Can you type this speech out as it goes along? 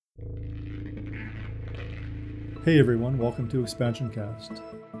Hey everyone, welcome to Expansion Cast.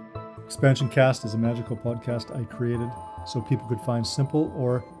 Expansion Cast is a magical podcast I created so people could find simple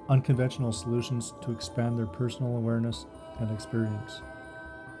or unconventional solutions to expand their personal awareness and experience.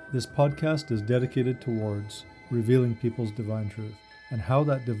 This podcast is dedicated towards revealing people's divine truth and how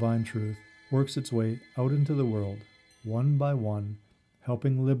that divine truth works its way out into the world, one by one,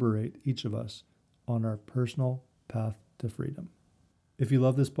 helping liberate each of us on our personal path to freedom. If you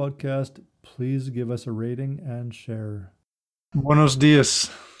love this podcast, please give us a rating and share. Buenos dias.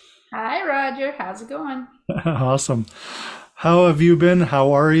 Hi, Roger. How's it going? Awesome. How have you been?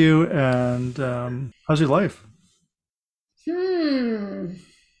 How are you? And how's your life? Hmm.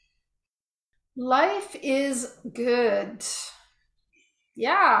 Life is good.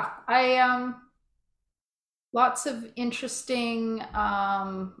 Yeah, I lots of interesting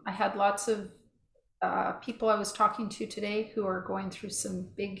I had lots of people I was talking to today who are going through some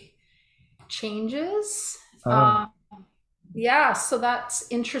big changes. Oh, Um yeah, so that's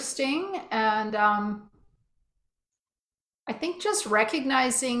interesting and I think just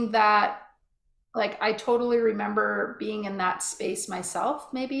recognizing that like I totally remember being in that space myself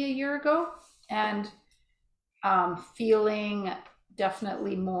maybe a year ago and feeling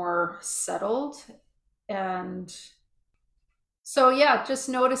definitely more settled. And so, yeah, just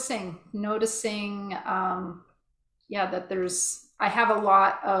noticing, yeah, that I have a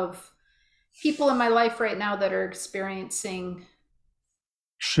lot of people in my life right now that are experiencing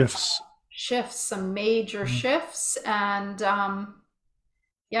shifts. shifts, some major shifts. And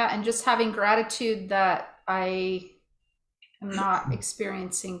yeah, and just having gratitude that I am not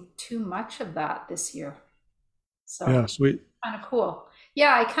experiencing too much of that this year. So Yeah, sweet. kind of cool.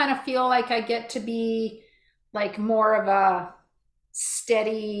 Yeah, I kind of feel like I get to be like more of a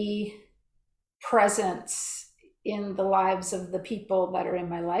steady presence in the lives of the people that are in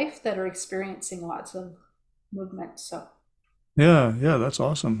my life that are experiencing lots of movement. So Yeah, that's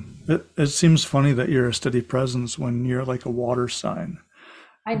awesome. It seems funny that you're a steady presence when you're like a water sign.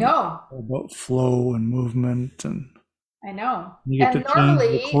 I And it's know, all about flow and movement, and I know. you get to And change the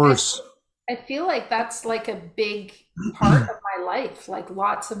normally course. I feel like that's like a big part of my life, like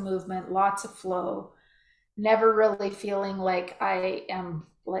lots of movement, lots of flow, never really feeling like I am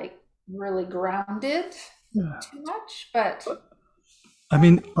like really grounded Yeah. too much, but I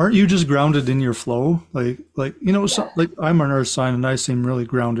mean, aren't you just grounded in your flow? yeah. Like I'm an earth sign and I seem really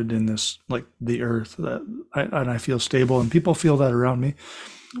grounded in this, like the earth and I feel stable and people feel that around me.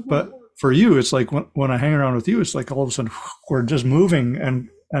 But Mhm. for you, it's like when I hang around with you, it's like all of a sudden we're just moving and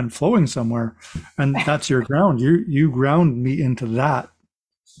flowing somewhere. And that's your ground. You ground me into that,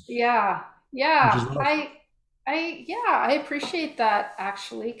 Yeah. which Yeah. is awesome. I appreciate that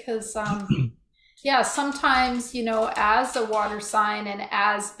actually because yeah, sometimes, as a water sign and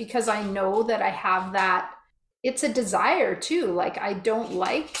as because I know that I have that, it's a desire too. Like I don't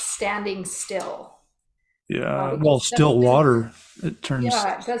like standing still. Yeah. It Well, just still doesn't, water, it turns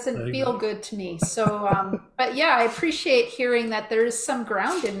yeah, it doesn't feel stagnant. good to me. So, but yeah, I appreciate hearing that there is some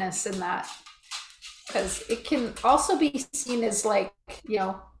groundedness in that because it can also be seen as like, you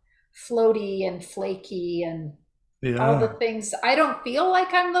know, floaty and flaky and all the Yeah. things. I don't feel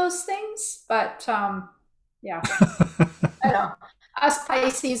like I'm those things, but yeah, I don't know. Us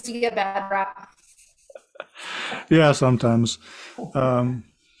Pisces, you get a bad rap. Yeah, sometimes. Um,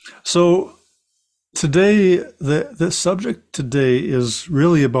 so today, the subject today is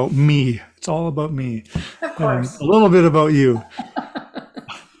really about me. It's all about me Of and a course. little bit about you.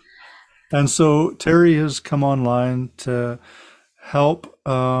 And so Terry has come online to help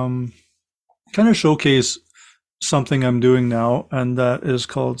kind of showcase something I'm doing now, and that is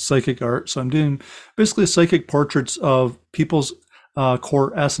called psychic art. So I'm doing basically psychic portraits of people's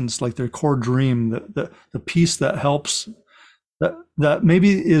core essence, like their core dream, the piece that helps that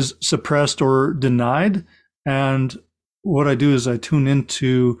maybe is suppressed or denied. And what I do is I tune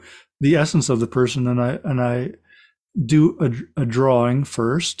into the essence of the person, and I do a drawing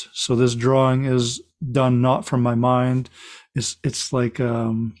first. So this drawing is done not from my mind. It's like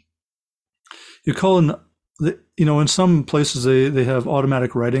you call in in some places they have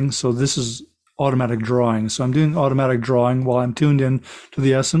automatic writing. So this is automatic drawing. So I'm doing automatic drawing while I'm tuned in to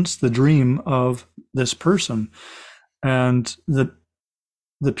the essence, the dream of this person, and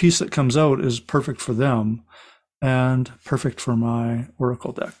the piece that comes out is perfect for them and perfect for my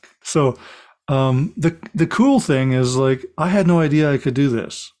oracle deck. So the cool thing is, like, I had no idea I could do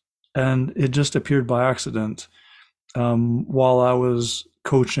this, and it just appeared by accident while I was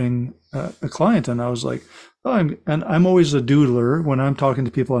coaching a client, and I was like, oh, I'm always a doodler. When I'm talking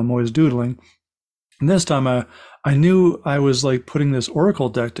to people, I'm always doodling. And this time I knew I was like putting this oracle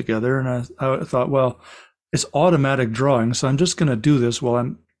deck together, and I thought, well, it's automatic drawing. So I'm just going to do this while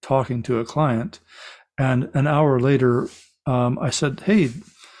I'm talking to a client. And an hour later, I said, "Hey,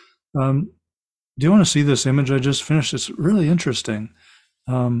 do you want to see this image I just finished? It's really interesting."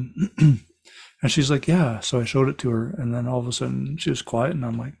 Um, and she's like, "Yeah." So I showed it to her, and then all of a sudden she was quiet, and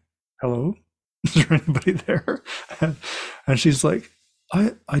I'm like, "Hello, is there anybody there?" And she's like,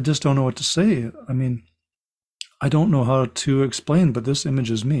 "I just don't know what to say. I mean, I don't know how to explain, but this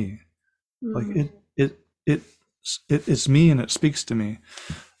image is me. Like Mm. it it's me, and it speaks to me."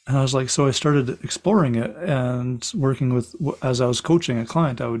 And I was like, so I started exploring it and working with, as I was coaching a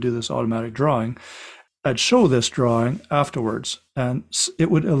client, I would do this automatic drawing. I'd show this drawing afterwards, and it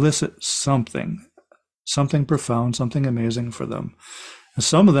would elicit something profound, something amazing for them. And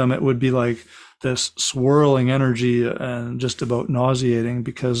some of them, it would be like this swirling energy and just about nauseating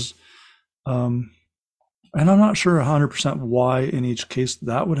because, and I'm not sure 100% why in each case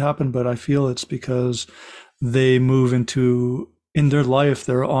that would happen, but I feel it's because they move into, in their life,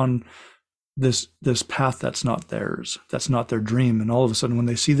 they're on this path that's not theirs, that's not their dream, and all of a sudden when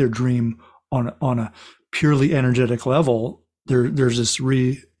they see their dream on a purely energetic level, there's this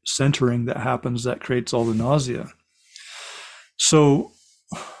recentering that happens that creates all the nausea. So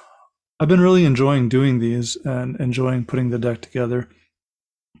I've been really enjoying doing these and enjoying putting the deck together,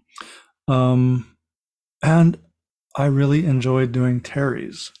 and I really enjoyed doing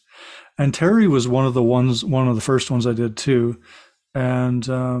Terry's. And Terry was one of the first ones I did too. And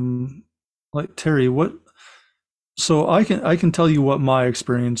like Terry, what? So I can tell you what my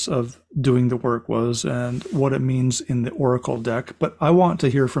experience of doing the work was and what it means in the Oracle deck. But I want to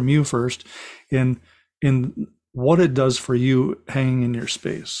hear from you first, in what it does for you hanging in your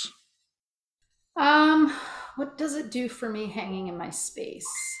space. Um, what does it do for me hanging in my space?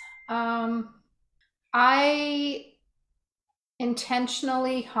 I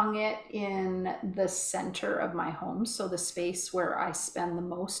intentionally hung it in the center of my home, so the space where I spend the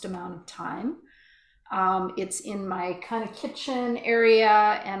most amount of time. It's in my kind of kitchen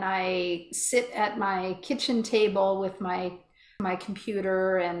area, and I sit at my kitchen table with my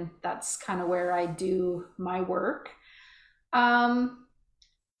computer, and that's kind of where I do my work. Um,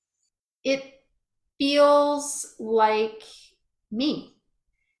 it feels like me.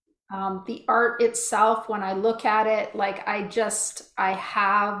 The art itself, when I look at it, like I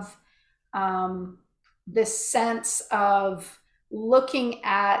have um, this sense of looking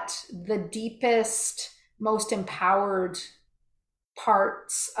at the deepest, most empowered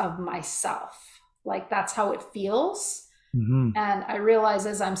parts of myself. Like that's how it feels. Mm-hmm. And I realize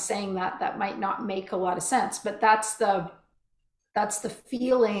as I'm saying that that might not make a lot of sense, but that's the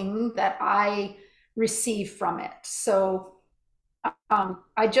feeling that I receive from it. So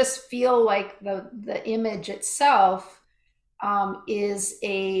I just feel like the image itself is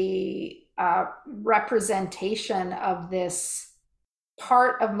a representation of this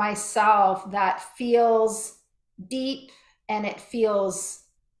part of myself that feels deep, and it feels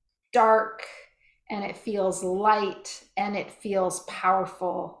dark, and it feels light, and it feels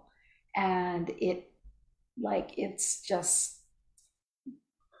powerful, and it's just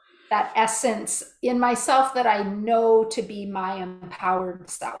that essence in myself that I know to be my empowered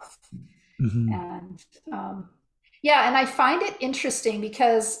self. Mm-hmm. And yeah, and I find it interesting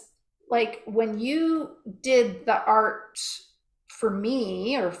because, like, when you did the art for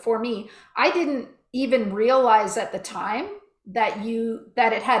me, I didn't even realize at the time that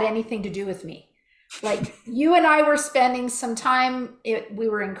it had anything to do with me. Like, you and I were spending some time, we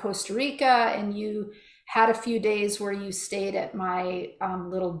were in Costa Rica, and you had a few days where you stayed at my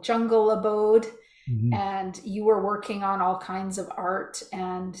little jungle abode, Mm-hmm. and you were working on all kinds of art,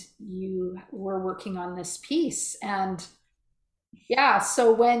 and you were working on this piece. And yeah,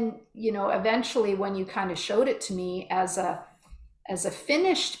 so when, eventually when you kind of showed it to me as a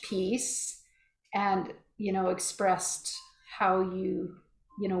finished piece, and expressed how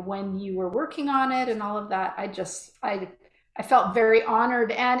when you were working on it and all of that, I felt very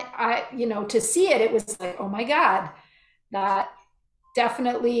honored. And to see it, it was like, oh my God, that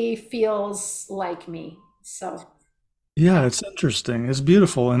definitely feels like me. So Yeah, yeah. it's interesting. It's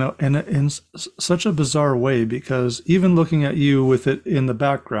beautiful in such a bizarre way because even looking at you with it in the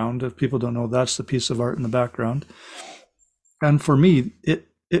background, if people don't know, that's the piece of art in the background. And for me,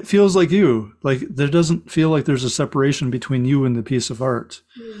 it feels like you. Like there doesn't feel like there's a separation between you and the piece of art.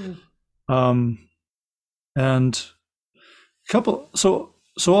 Mm. Um, and couple, so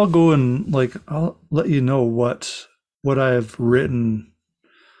I'll go and like I'll let you know what I've written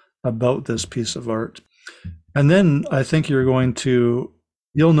about this piece of art. And then I think you'll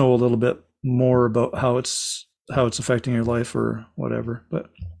know a little bit more about how it's affecting your life or whatever. But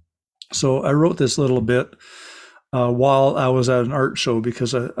So I wrote this little bit while I was at an art show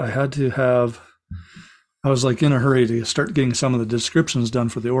because I had to have, I was like in a hurry to start getting some of the descriptions done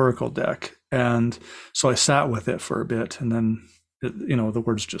for the Oracle deck. And so I sat with it for a bit and then, the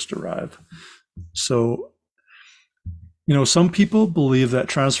words just arrive. So, some people believe that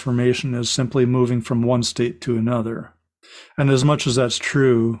transformation is simply moving from one state to another. And as much as that's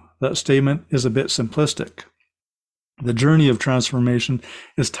true, that statement is a bit simplistic. The journey of transformation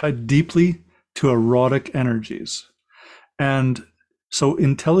is tied deeply to erotic energies. And so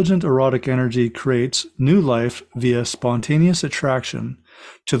intelligent erotic energy creates new life via spontaneous attraction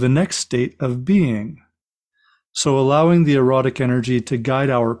to the next state of being. So allowing the erotic energy to guide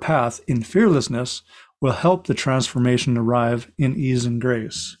our path in fearlessness will help the transformation arrive in ease and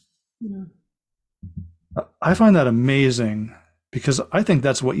grace. Yeah. I find that amazing because I think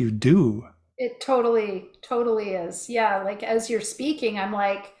that's what you do. It totally is. Yeah, like as you're speaking, I'm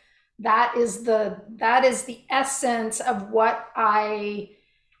like, that is the essence of what I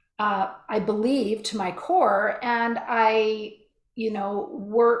believe to my core, and I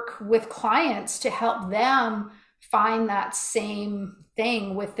work with clients to help them find that same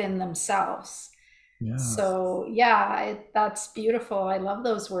thing within themselves. Yeah. So yeah, that's beautiful. I love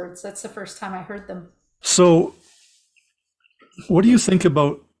those words. That's the first time I heard them. So what do you think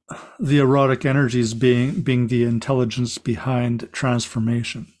about the erotic energies being the intelligence behind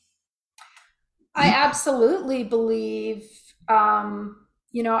transformation? I absolutely believe,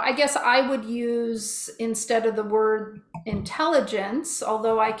 I guess I would use, instead of the word intelligence,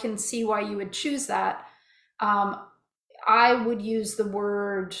 although I can see why you would choose that, um, I would use the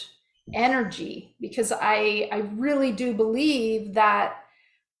word energy, because I really do believe that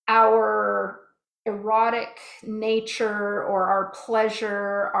our erotic nature, or our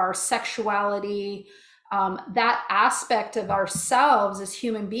pleasure, our sexuality, that aspect of ourselves as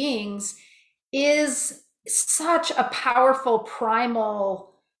human beings is such a powerful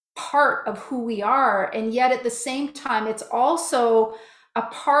primal part of who we are. And yet at the same time, it's also a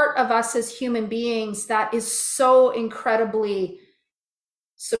part of us as human beings that is so incredibly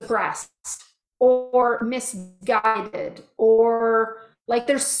suppressed or misguided, or like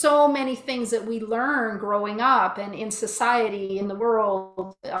there's so many things that we learn growing up and in society, in the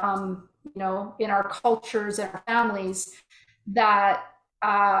world, in our cultures and our families, that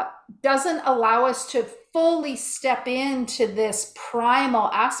uh, doesn't allow us to fully step into this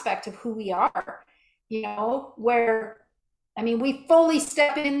primal aspect of who we are, where, I mean, we fully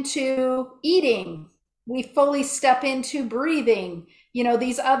step into eating, we fully step into breathing,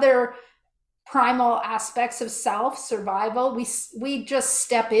 these other primal aspects of self survival. We just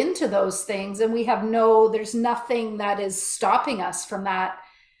step into those things, and there's nothing that is stopping us from that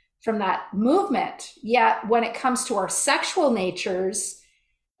movement. Yet when it comes to our sexual natures,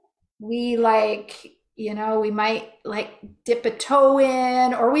 we we might like dip a toe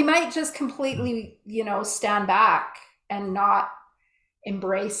in, or we might just completely, stand back and not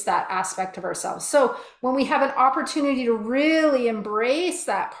embrace that aspect of ourselves. So when we have an opportunity to really embrace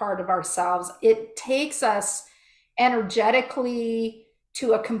that part of ourselves, it takes us energetically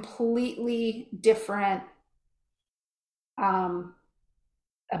to a completely different um,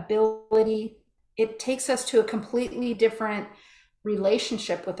 ability. It takes us to a completely different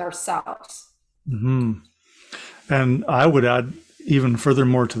relationship with ourselves. Hmm. And I would add even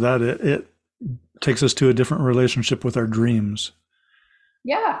furthermore to that, it takes us to a different relationship with our dreams.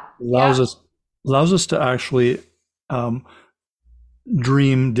 Yeah, Allows yeah, us allows us to actually um,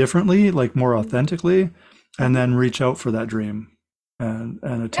 dream differently, like more authentically, and mhm, then reach out for that dream and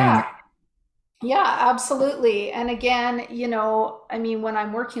attain it. yeah. Yeah, absolutely. And again, I mean, when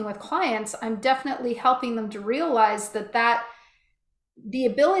I'm working with clients, I'm definitely helping them to realize that the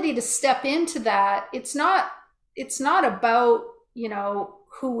ability to step into that, it's not about,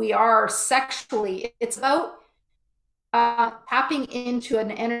 who we are sexually. It's about tapping into an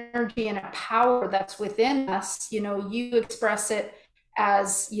energy and a power that's within us. You express it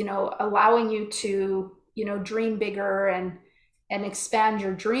as, allowing you to, dream bigger and expand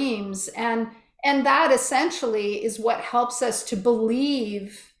your dreams. And that essentially is what helps us to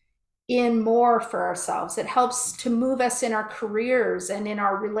believe in more for ourselves. It helps to move us in our careers and in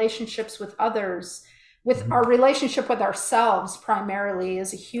our relationships with others. With Mhm. our relationship with ourselves primarily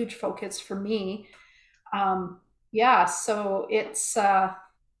is a huge focus for me. um, yeah, so it's a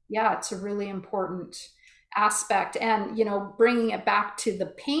really important aspect. And bringing it back to the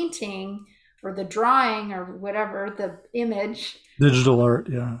painting or the drawing or whatever, the image Digital art,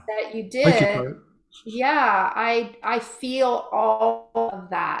 yeah. that you Psychic did, art. yeah, I feel all of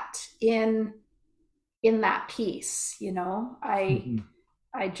that in that piece. I Mhm.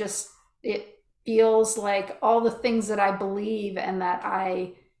 I just it feels like all the things that I believe and that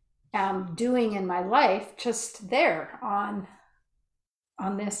I am doing in my life just there on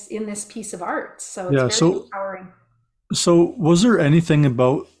this in this piece of art. So it's Yeah. very So, empowering. so was there anything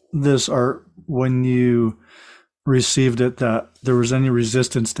about this art when you received it that there was any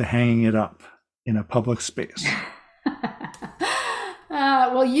resistance to hanging it up in a public space?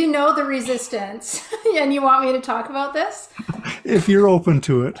 Well, you know the resistance, and you want me to talk about this? If you're open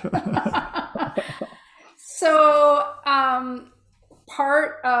to it. So,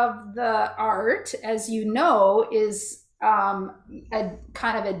 part of the art, as you know, is a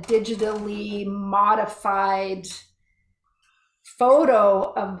kind of a digitally modified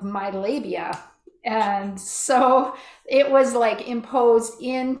photo of my labia. And so it was like imposed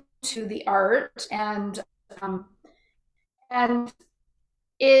into the art, um, and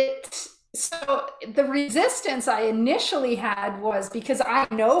it so the resistance I initially had was because I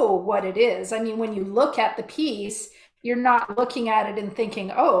know what it is. I mean, when you look at the piece, you're not looking at it and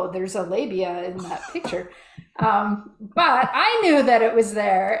thinking, oh, there's a labia in that picture. But I knew that it was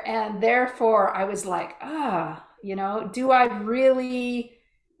there, and therefore I was like, do I really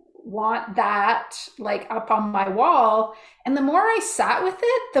want that like up on my wall? And the more I sat with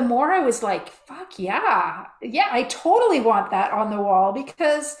it, the more I was like, fuck yeah. Yeah, I totally want that on the wall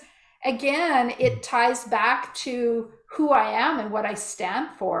because again, it ties back to who I am and what I stand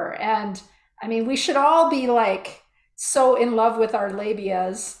for. And I mean, we should all be like so in love with our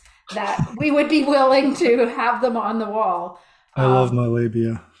labias that we would be willing to have them on the wall. I love Um, my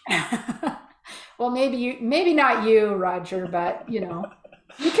labia. well, maybe not you, Roger, but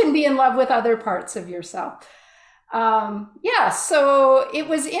you can be in love with other parts of yourself. Yeah, so it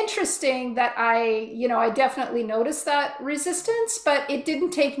was interesting that I definitely noticed that resistance, but it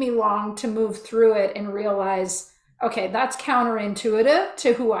didn't take me long to move through it and realize, okay, that's counterintuitive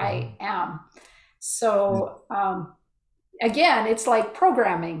to who I am. So, again, it's like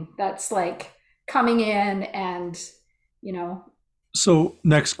programming that's like coming in and, you know, So,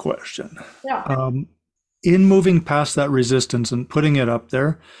 next question. yeah. Um, in moving past that resistance and putting it up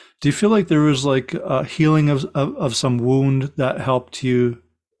there, do you feel like there was like a healing of some wound that helped you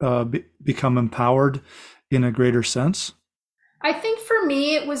become empowered in a greater sense, I think for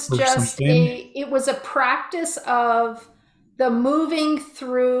me it was or some just shame? a practice of the moving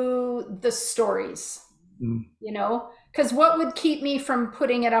through the stories, Mm. because what would keep me from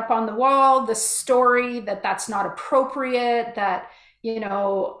putting it up on the wall, the story that that's not appropriate, that you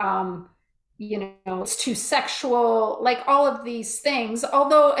know um it's too sexual, like all of these things.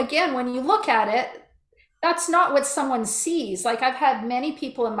 Although again, when you look at it, that's not what someone sees. Like I've had many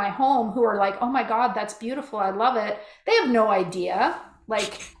people in my home who are like, "Oh my god, that's beautiful. I love it." They have no idea.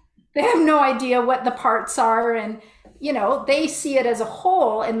 Like they have no idea what the parts are, and they see it as a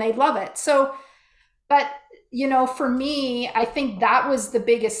whole and they love it. So, but for me, I think that was the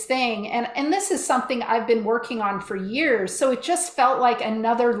biggest thing. And this is something I've been working on for years. So it just felt like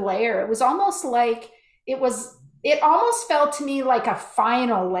another layer. It was almost like it almost felt to me like a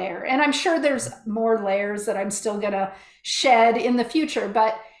final layer. And I'm sure there's more layers that I'm still gonna shed in the future,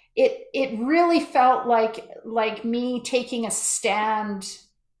 but it really felt like me taking a stand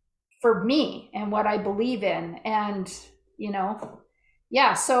for me and what I believe in. And, you know,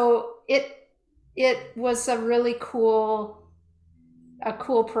 yeah, so it was a cool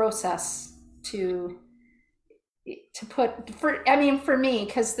process to put for, I mean, for me,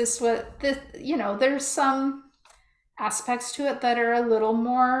 because there's some aspects to it that are a little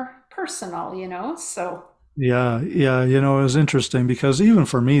more personal. So Yeah, yeah. It was interesting because even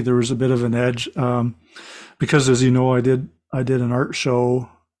for me, there was a bit of an edge because, as you know, I did an art show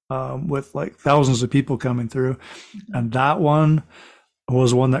with like thousands of people coming through, and that one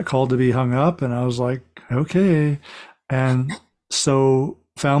was one that called to be hung up, and I was like, okay. And so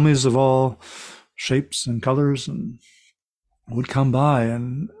families of all shapes and colors and would come by,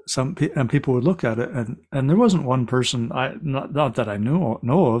 and and people would look at it, and there wasn't one person, I not that I know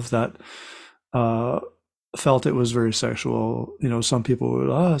of, that uh, felt it was very sexual. Some people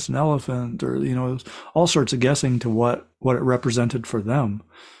would, it's an elephant, or it was all sorts of guessing to what it represented for them,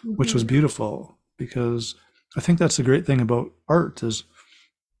 which was mhm. beautiful, because I think that's the great thing about art is,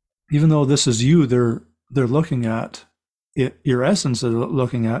 even though this is you, they're looking at it, your essence, they're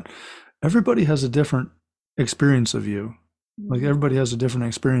looking at, everybody has a different experience of you. Like Mhm. everybody has a different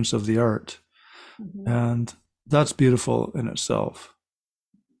experience of the art, Mhm. and that's beautiful in itself.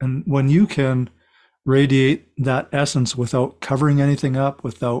 And when you can radiate that essence without covering anything up,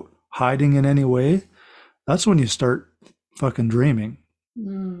 without hiding in any way, that's when you start fucking dreaming.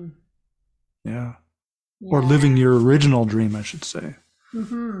 Mm. Yeah. Or Yeah. living your original dream, I should say.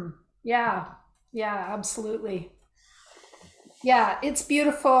 Hmm. Yeah. Yeah, absolutely. Yeah, it's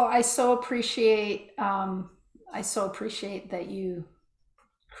beautiful. I so appreciate that you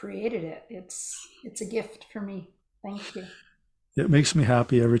created it. It's a gift for me. Thank you. It makes me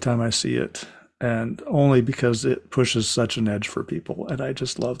happy every time I see it, and only because it pushes such an edge for people, and I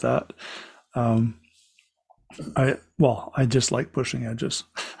just love that. Um, I just like pushing edges.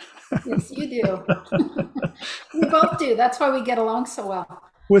 Yes, you do. We both do. That's why we get along so well.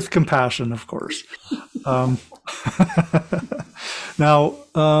 With compassion, of course. Um, now,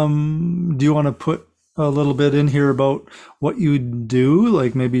 do you want to put a little bit in here about what you do,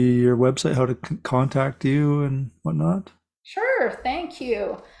 like maybe your website, how to contact you and whatnot? Sure, thank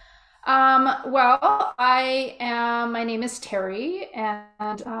you. My name is Terry,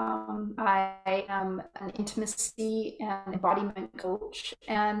 and I am an intimacy and embodiment coach.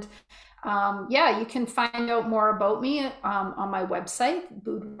 And yeah, you can find out more about me on my website,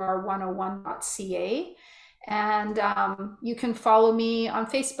 boudoir101.ca. And you can follow me on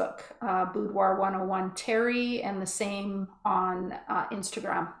Facebook, Boudoir 101 Terry, and the same on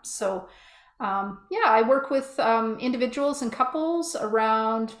Instagram. So yeah, I work with individuals and couples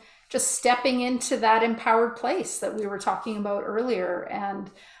around just stepping into that empowered place that we were talking about earlier,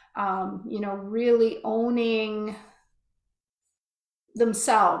 and really owning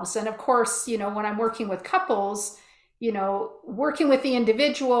themselves. And of course, when I'm working with couples, working with the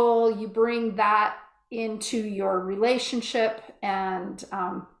individual, you bring that into your relationship, and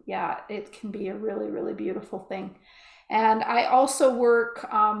yeah, it can be a really, really beautiful thing. And I also work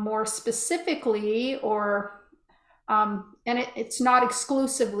more specifically, and it's not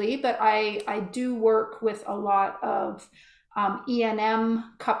exclusively, but I do work with a lot of E&M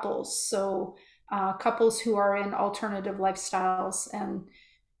couples. So couples who are in alternative lifestyles. And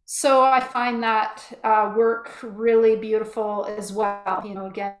so I find that work really beautiful as well.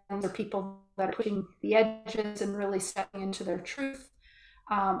 Again, they're people that are pushing the edges and really stepping into their truth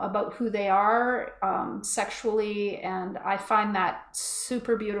about who they are sexually. And I find that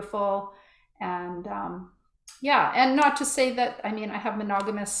super beautiful. And yeah, and not to say that, I mean, I have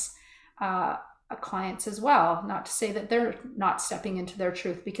monogamous uh, clients as well, not to say that they're not stepping into their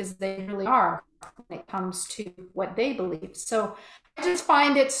truth, because they really are when it comes to what they believe. So I just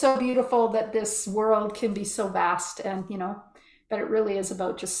find it so beautiful that this world can be so vast, and, but it really is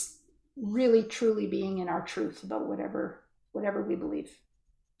about just really truly being in our truth about whatever we believe.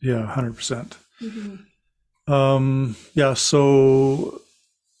 Yeah, 100%. Mm-hmm. Yeah, so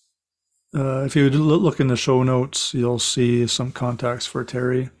if you look in the show notes, you'll see some contacts for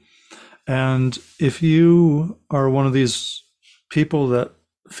Terry. And if you are one of these people that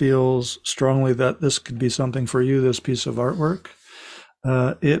feels strongly that this could be something for you, this piece of artwork,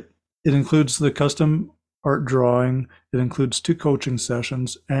 it includes the custom art drawing. It includes 2 coaching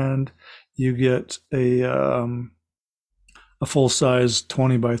sessions, and you get a full size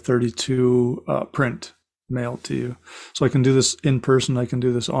 20 by 32 print mailed to you. So I can do this in person. I can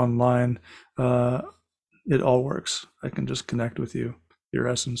do this online. It all works. I can just connect with you, your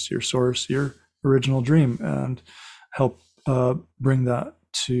essence, your source, your original dream, and help bring that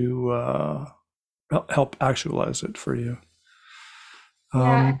to help actualize it for you.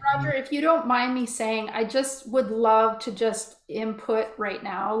 Yeah, and Um, Roger, if you don't mind me saying, I just would love to just input right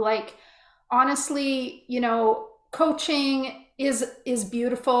now. Like, honestly, coaching is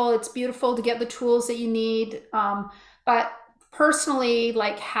beautiful. It's beautiful to get the tools that you need. But personally,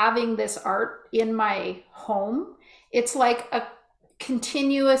 like having this art in my home, it's like a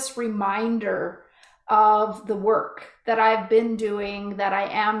continuous reminder of the work that I've been doing, that I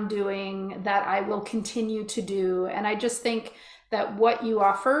am doing, that I will continue to do. And I just think that what you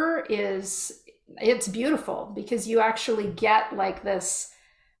offer it's beautiful, because you actually get like this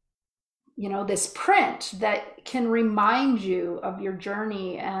print that can remind you of your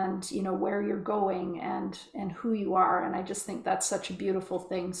journey, and where you're going, and who you are. And I just think that's such a beautiful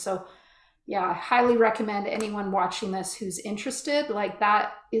thing. So yeah, I highly recommend anyone watching this who's interested. Like,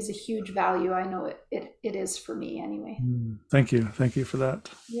 that is a huge value. I know it is for me anyway. Thank you. Thank you for that.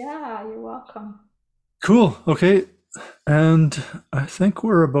 Yeah, you're welcome. Cool. Okay. And I think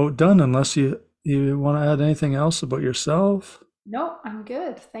we're about done, unless you want to add anything else about yourself. No, I'm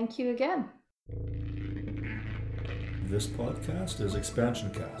good. Thank you again. This podcast is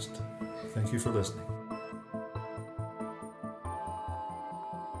Expansion Cast. Thank you for listening.